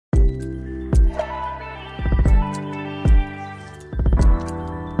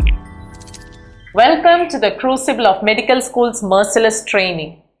Welcome to the crucible of medical school's merciless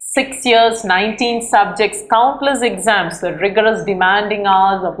training. 6 years, 19 subjects, countless exams, the rigorous demanding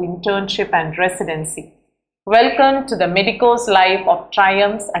hours of internship and residency. Welcome to the medico's life of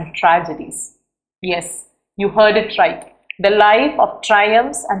triumphs and tragedies. Yes, you heard it right. The life of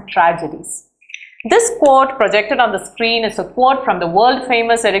triumphs and tragedies. This quote projected on the screen is a quote from the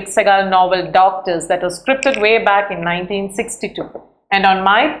world-famous Eric Segal novel Doctors that was scripted way back in 1962. And on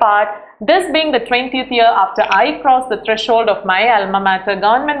my part, this being the 20th year after I crossed the threshold of my alma mater,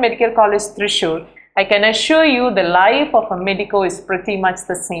 Government Medical College Thrissur, I can assure you the life of a medico is pretty much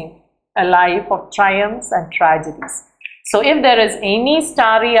the same. A life of triumphs and tragedies. So if there is any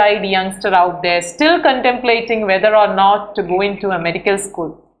starry-eyed youngster out there still contemplating whether or not to go into a medical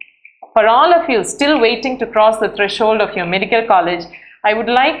school, for all of you still waiting to cross the threshold of your medical college, I would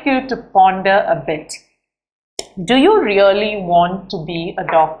like you to ponder a bit. Do you really want to be a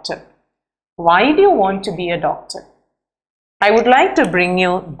doctor? Why do you want to be a doctor? I would like to bring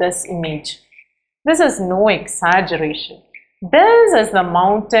you this image. This is no exaggeration. This is the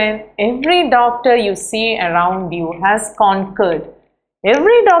mountain every doctor you see around you has conquered.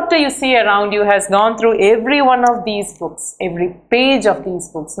 Every doctor you see around you has gone through every one of these books, every page of these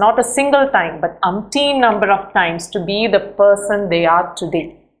books, not a single time, but umpteen number of times to be the person they are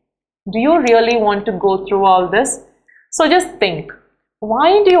today. Do you really want to go through all this? So just think,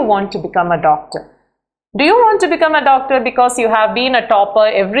 why do you want to become a doctor? Do you want to become a doctor because you have been a topper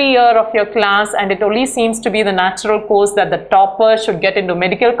every year of your class and it only seems to be the natural course that the topper should get into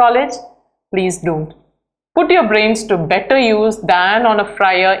medical college? Please don't. Put your brains to better use than on a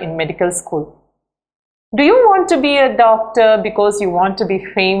fryer in medical school. Do you want to be a doctor because you want to be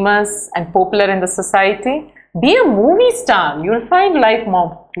famous and popular in the society? Be a movie star. You'll find life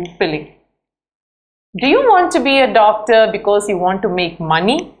more fulfilling. Do you want to be a doctor because you want to make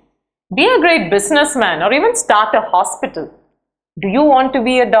money? Be a great businessman or even start a hospital. Do you want to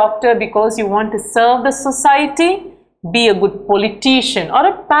be a doctor because you want to serve the society? Be a good politician or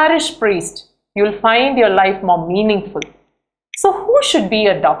a parish priest. You'll find your life more meaningful. So who should be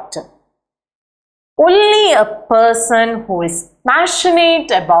a doctor? Only a person who is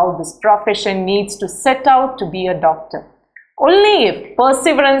passionate about this profession needs to set out to be a doctor. Only if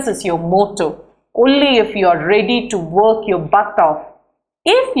perseverance is your motto. Only if you are ready to work your butt off.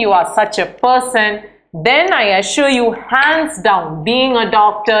 If you are such a person, then I assure you hands down, being a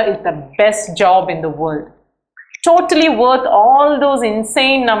doctor is the best job in the world. Totally worth all those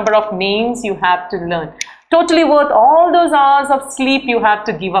insane number of names you have to learn. Totally worth all those hours of sleep you have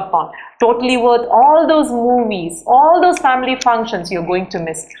to give up on. Totally worth all those movies, all those family functions you're going to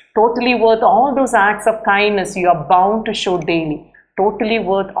miss. Totally worth all those acts of kindness you are bound to show daily. Totally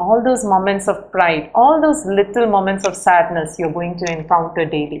worth all those moments of pride, all those little moments of sadness you're going to encounter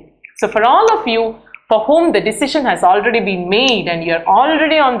daily. So for all of you for whom the decision has already been made and you're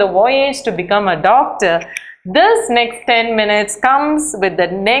already on the voyage to become a doctor, this next 10 minutes comes with the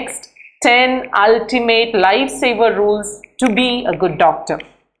next 10 ultimate lifesaver rules to be a good doctor.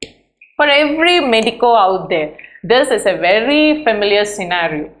 For every medico out there, this is a very familiar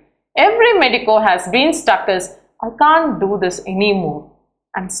scenario. Every medico has been stuck as, I can't do this anymore.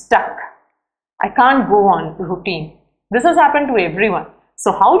 I'm stuck. I can't go on routine. This has happened to everyone.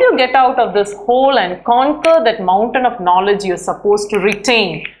 So how do you get out of this hole and conquer that mountain of knowledge you're supposed to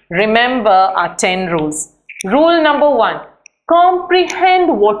retain? Remember our 10 rules. Rule number 1,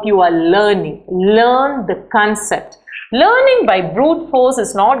 comprehend what you are learning. Learn the concept. Learning by brute force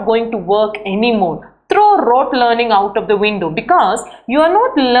is not going to work anymore. Throw rote learning out of the window because you are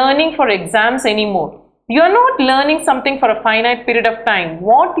not learning for exams anymore. You are not learning something for a finite period of time.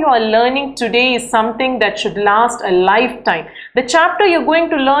 What you are learning today is something that should last a lifetime. The chapter you're going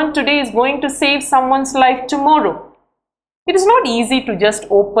to learn today is going to save someone's life tomorrow. It is not easy to just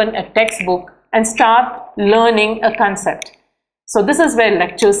open a textbook and start learning a concept. So this is where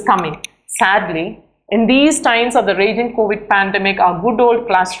lectures come in. Sadly, in these times of the raging COVID pandemic, our good old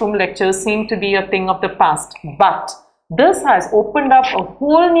classroom lectures seem to be a thing of the past. But this has opened up a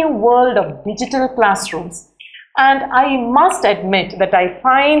whole new world of digital classrooms. And I must admit that I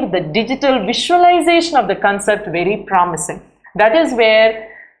find the digital visualization of the concept very promising. That is where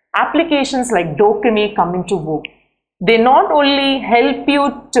applications like Docemy come into vogue. They not only help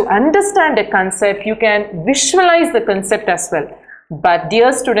you to understand a concept, you can visualize the concept as well. But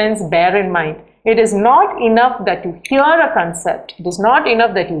dear students, bear in mind, it is not enough that you hear a concept. It is not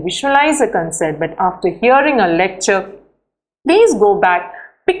enough that you visualize a concept, but after hearing a lecture, please go back,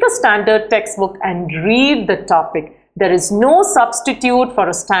 pick a standard textbook and read the topic. There is no substitute for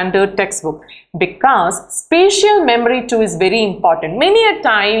a standard textbook, because spatial memory too is very important. Many a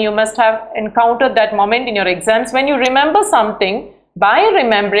time you must have encountered that moment in your exams when you remember something by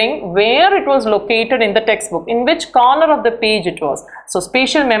remembering where it was located in the textbook, in which corner of the page it was. So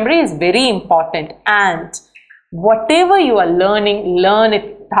spatial memory is very important, and whatever you are learning, learn it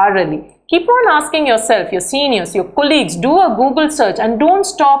thoroughly. Keep on asking yourself, your seniors, your colleagues, do a Google search and don't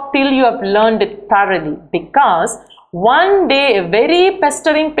stop till you have learned it thoroughly, because one day a very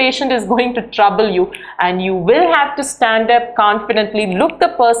pestering patient is going to trouble you and you will have to stand up confidently, look the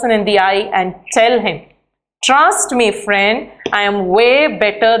person in the eye and tell him, trust me friend, I am way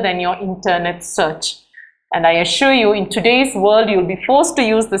better than your internet search. And I assure you, in today's world, you will be forced to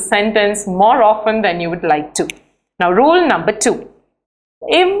use the sentence more often than you would like to. Now, rule number 2.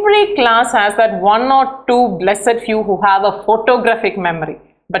 Every class has that one or two blessed few who have a photographic memory.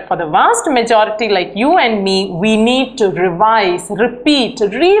 But for the vast majority like you and me, we need to revise, repeat,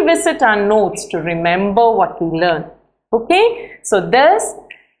 revisit our notes to remember what we learn. Okay? So this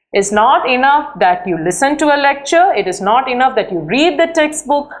is not enough that you listen to a lecture. It is not enough that you read the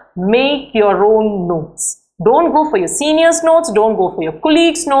textbook. Make your own notes. Don't go for your seniors' notes. Don't go for your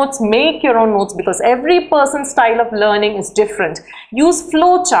colleagues' notes. Make your own notes, because every person's style of learning is different. Use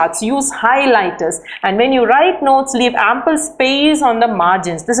flow charts, use highlighters, and when you write notes, leave ample space on the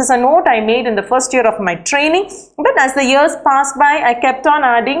margins. This is a note I made in the first year of my training, but as the years passed by, I kept on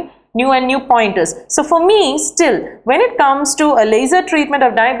adding new and new pointers. So for me, still, when it comes to a laser treatment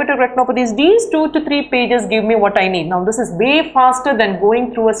of diabetic retinopathies, these 2 to 3 pages give me what I need. Now this is way faster than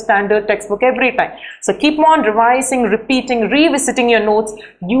going through a standard textbook every time. So keep on revising, repeating, revisiting your notes.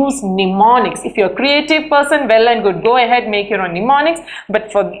 Use mnemonics. If you're a creative person, well and good, go ahead, make your own mnemonics. But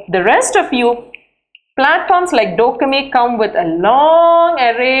for the rest of you, platforms like Docemy come with a long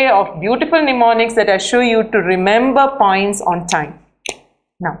array of beautiful mnemonics that assure you to remember points on time.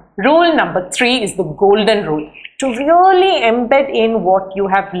 Now, rule number 3 is the golden rule. To really embed in what you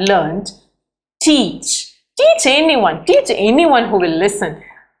have learned, teach. Teach anyone who will listen.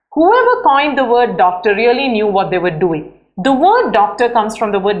 Whoever coined the word doctor really knew what they were doing. The word doctor comes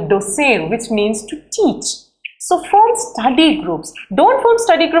from the word docere, which means to teach. So form study groups. Don't form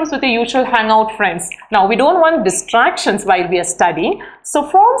study groups with your usual hangout friends. Now, we don't want distractions while we are studying. So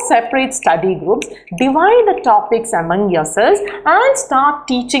form separate study groups, divide the topics among yourselves and start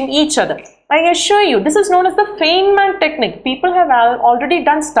teaching each other. I assure you, this is known as the Feynman technique. People have already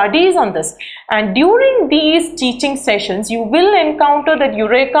done studies on this. And during these teaching sessions, you will encounter that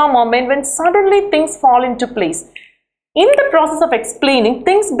eureka moment when suddenly things fall into place. In the process of explaining,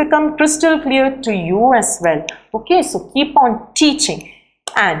 things become crystal clear to you as well. Okay, so keep on teaching.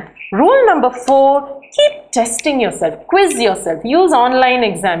 And rule number 4, keep testing yourself, quiz yourself, use online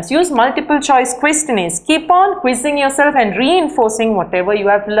exams, use multiple choice questionnaires. Keep on quizzing yourself and reinforcing whatever you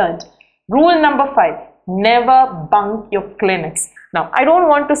have learned. Rule number 5, never bunk your clinics. Now, I don't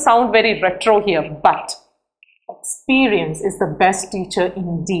want to sound very retro here, but experience is the best teacher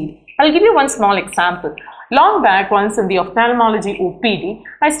indeed. I'll give you one small example. Long back, once in the ophthalmology OPD,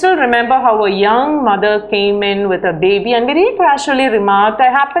 I still remember how a young mother came in with a baby and very casually remarked, I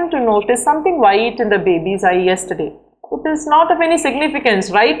happened to notice something white in the baby's eye yesterday. It is not of any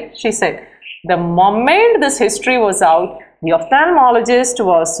significance, right? She said. The moment this history was out, the ophthalmologist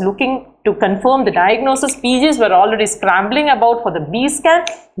was looking to confirm the diagnosis. PGs were already scrambling about for the B scan.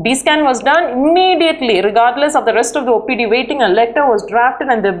 B scan was done immediately, regardless of the rest of the OPD waiting. A letter was drafted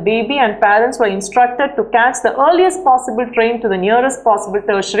and the baby and parents were instructed to catch the earliest possible train to the nearest possible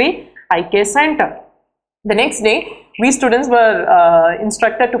tertiary eye care center. The next day, we students were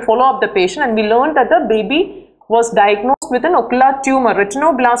instructed to follow up the patient, and we learned that the baby was diagnosed with an ocular tumor,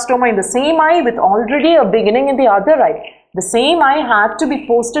 retinoblastoma, in the same eye with already a beginning in the other eye. The same eye had to be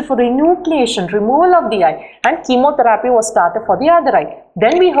posted for enucleation, removal of the eye, and chemotherapy was started for the other eye.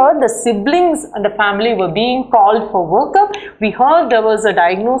 Then we heard the siblings and the family were being called for workup. We heard there was a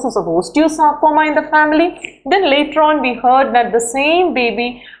diagnosis of osteosarcoma in the family. Then later on we heard that the same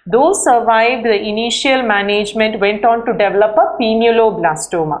baby, though survived the initial management, went on to develop a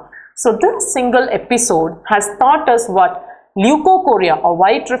pinealoblastoma. So this single episode has taught us what leukocoria or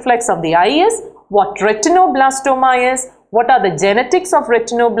white reflex of the eye is, what retinoblastoma is, what are the genetics of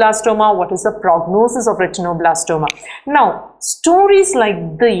retinoblastoma, what is the prognosis of retinoblastoma. Now, stories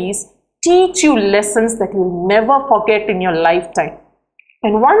like these teach you lessons that you'll never forget in your lifetime.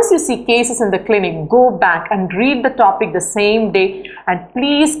 And once you see cases in the clinic, go back and read the topic the same day, and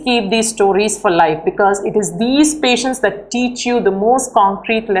please keep these stories for life, because it is these patients that teach you the most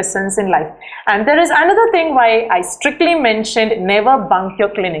concrete lessons in life. And there is another thing why I strictly mentioned never bunk your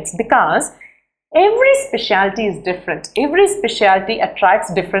clinics, because Every specialty is different. Every specialty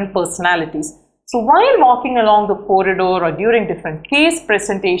attracts different personalities. So while walking along the corridor or during different case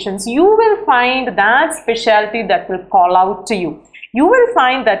presentations, you will find that specialty that will call out to you. You will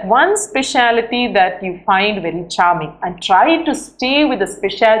find that one specialty that you find very charming, and try to stay with the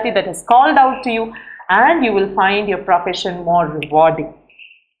specialty that is called out to you, and you will find your profession more rewarding.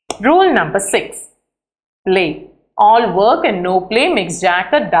 Rule number 6, play. All work and no play makes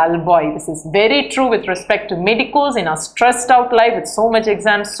Jack a dull boy. This is very true with respect to medicos in our stressed out life with so much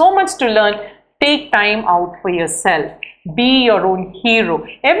exams, so much to learn. Take time out for yourself. Be your own hero.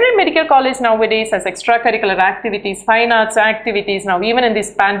 Every medical college nowadays has extracurricular activities, fine arts activities. Now even in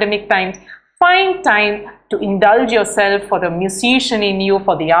these pandemic times, find time to indulge yourself for the musician in you,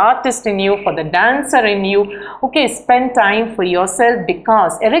 for the artist in you, for the dancer in you. Okay, spend time for yourself,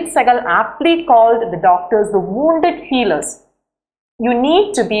 because Eric Segal aptly called the doctors the wounded healers. You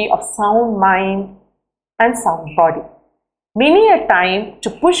need to be of sound mind and sound body. Many a time, to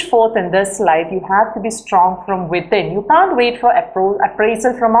push forth in this life, you have to be strong from within. You can't wait for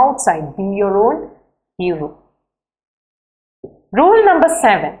appraisal from outside. Be your own hero. Rule number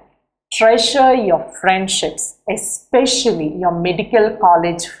 7. Treasure your friendships, especially your medical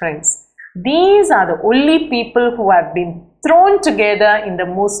college friends. These are the only people who have been thrown together in the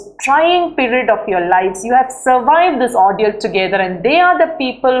most trying period of your lives. You have survived this ordeal together, and they are the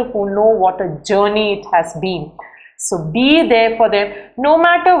people who know what a journey it has been. So be there for them. No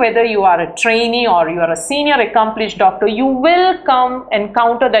matter whether you are a trainee or you are a senior accomplished doctor, you will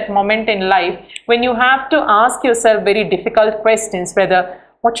encounter that moment in life when you have to ask yourself very difficult questions, whether,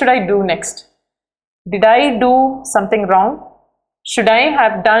 what should I do next? Did I do something wrong? Should I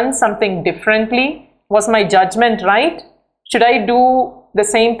have done something differently? Was my judgment right? Should I do the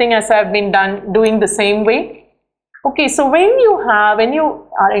same thing as I have been doing the same way? Okay, so when you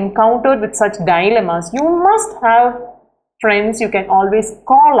are encountered with such dilemmas, you must have friends you can always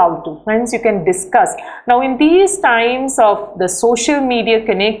call out to, friends you can discuss. Now in these times of the social media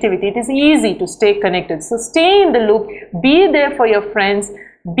connectivity, it is easy to stay connected. So stay in the loop, be there for your friends,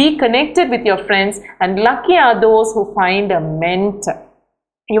 be connected with your friends, and lucky are those who find a mentor.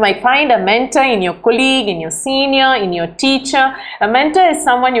 You might find a mentor in your colleague, in your senior, in your teacher. A mentor is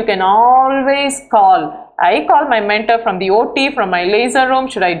someone you can always call. I call my mentor from the OT, from my laser room.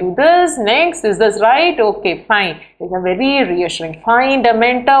 Should I do this next? Is this right? Okay, fine. It's a very reassuring. Find a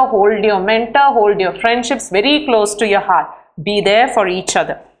mentor, hold your friendships very close to your heart. Be there for each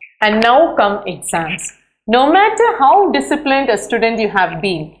other. And now come exams. No matter how disciplined a student you have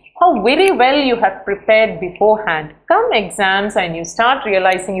been, how very well you have prepared beforehand, come exams and you start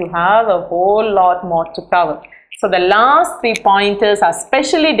realizing you have a whole lot more to cover. So the last 3 pointers are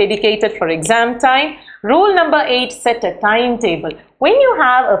specially dedicated for exam time. Rule number 8, set a timetable. When you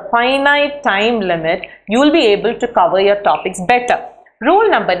have a finite time limit, you will be able to cover your topics better. Rule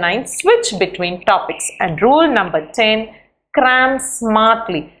number 9, switch between topics. And rule number 10, cram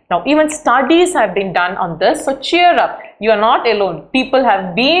smartly. Now even studies have been done on this, so cheer up. You are not alone. People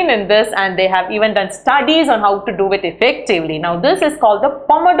have been in this and they have even done studies on how to do it effectively. Now this is called the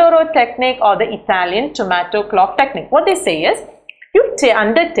Pomodoro technique or the Italian tomato clock technique. What they say is, you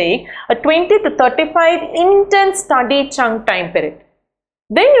undertake a 20 to 35 intense study chunk time period.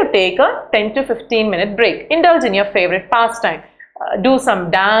 Then you take a 10 to 15 minute break. Indulge in your favorite pastime. Do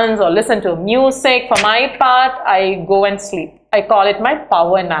some dance or listen to music. For my part, I go and sleep. I call it my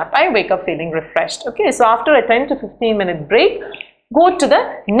power nap. I wake up feeling refreshed. Okay, so after a 10 to 15 minute break, go to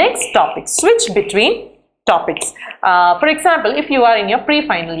the next topic. Switch between topics. For example, if you are in your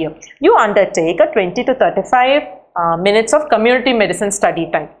pre-final year, you undertake a 20 to 35 minutes of community medicine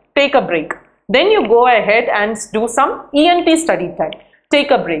study time. Take a break. Then you go ahead and do some ENT study time. Take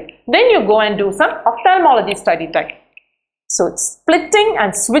a break. Then you go and do some ophthalmology study time. So splitting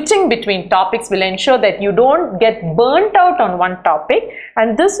and switching between topics will ensure that you don't get burnt out on one topic,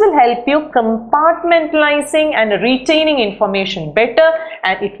 and this will help you compartmentalizing and retaining information better,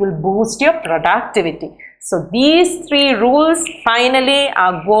 and it will boost your productivity. So these 3 rules finally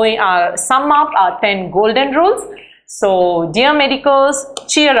are sum up our 10 golden rules. So dear medicos,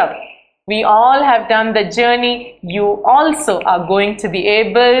 cheer up. We all have done the journey. You also are going to be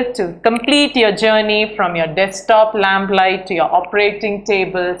able to complete your journey from your desktop lamplight to your operating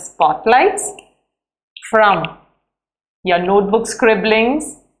table spotlights, from your notebook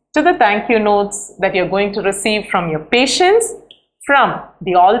scribblings to the thank you notes that you're going to receive from your patients, from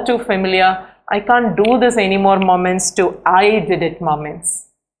the all too familiar I can't do this anymore moments to I did it moments.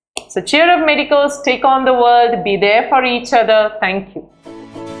 So cheer up medicos, take on the world, be there for each other. Thank you.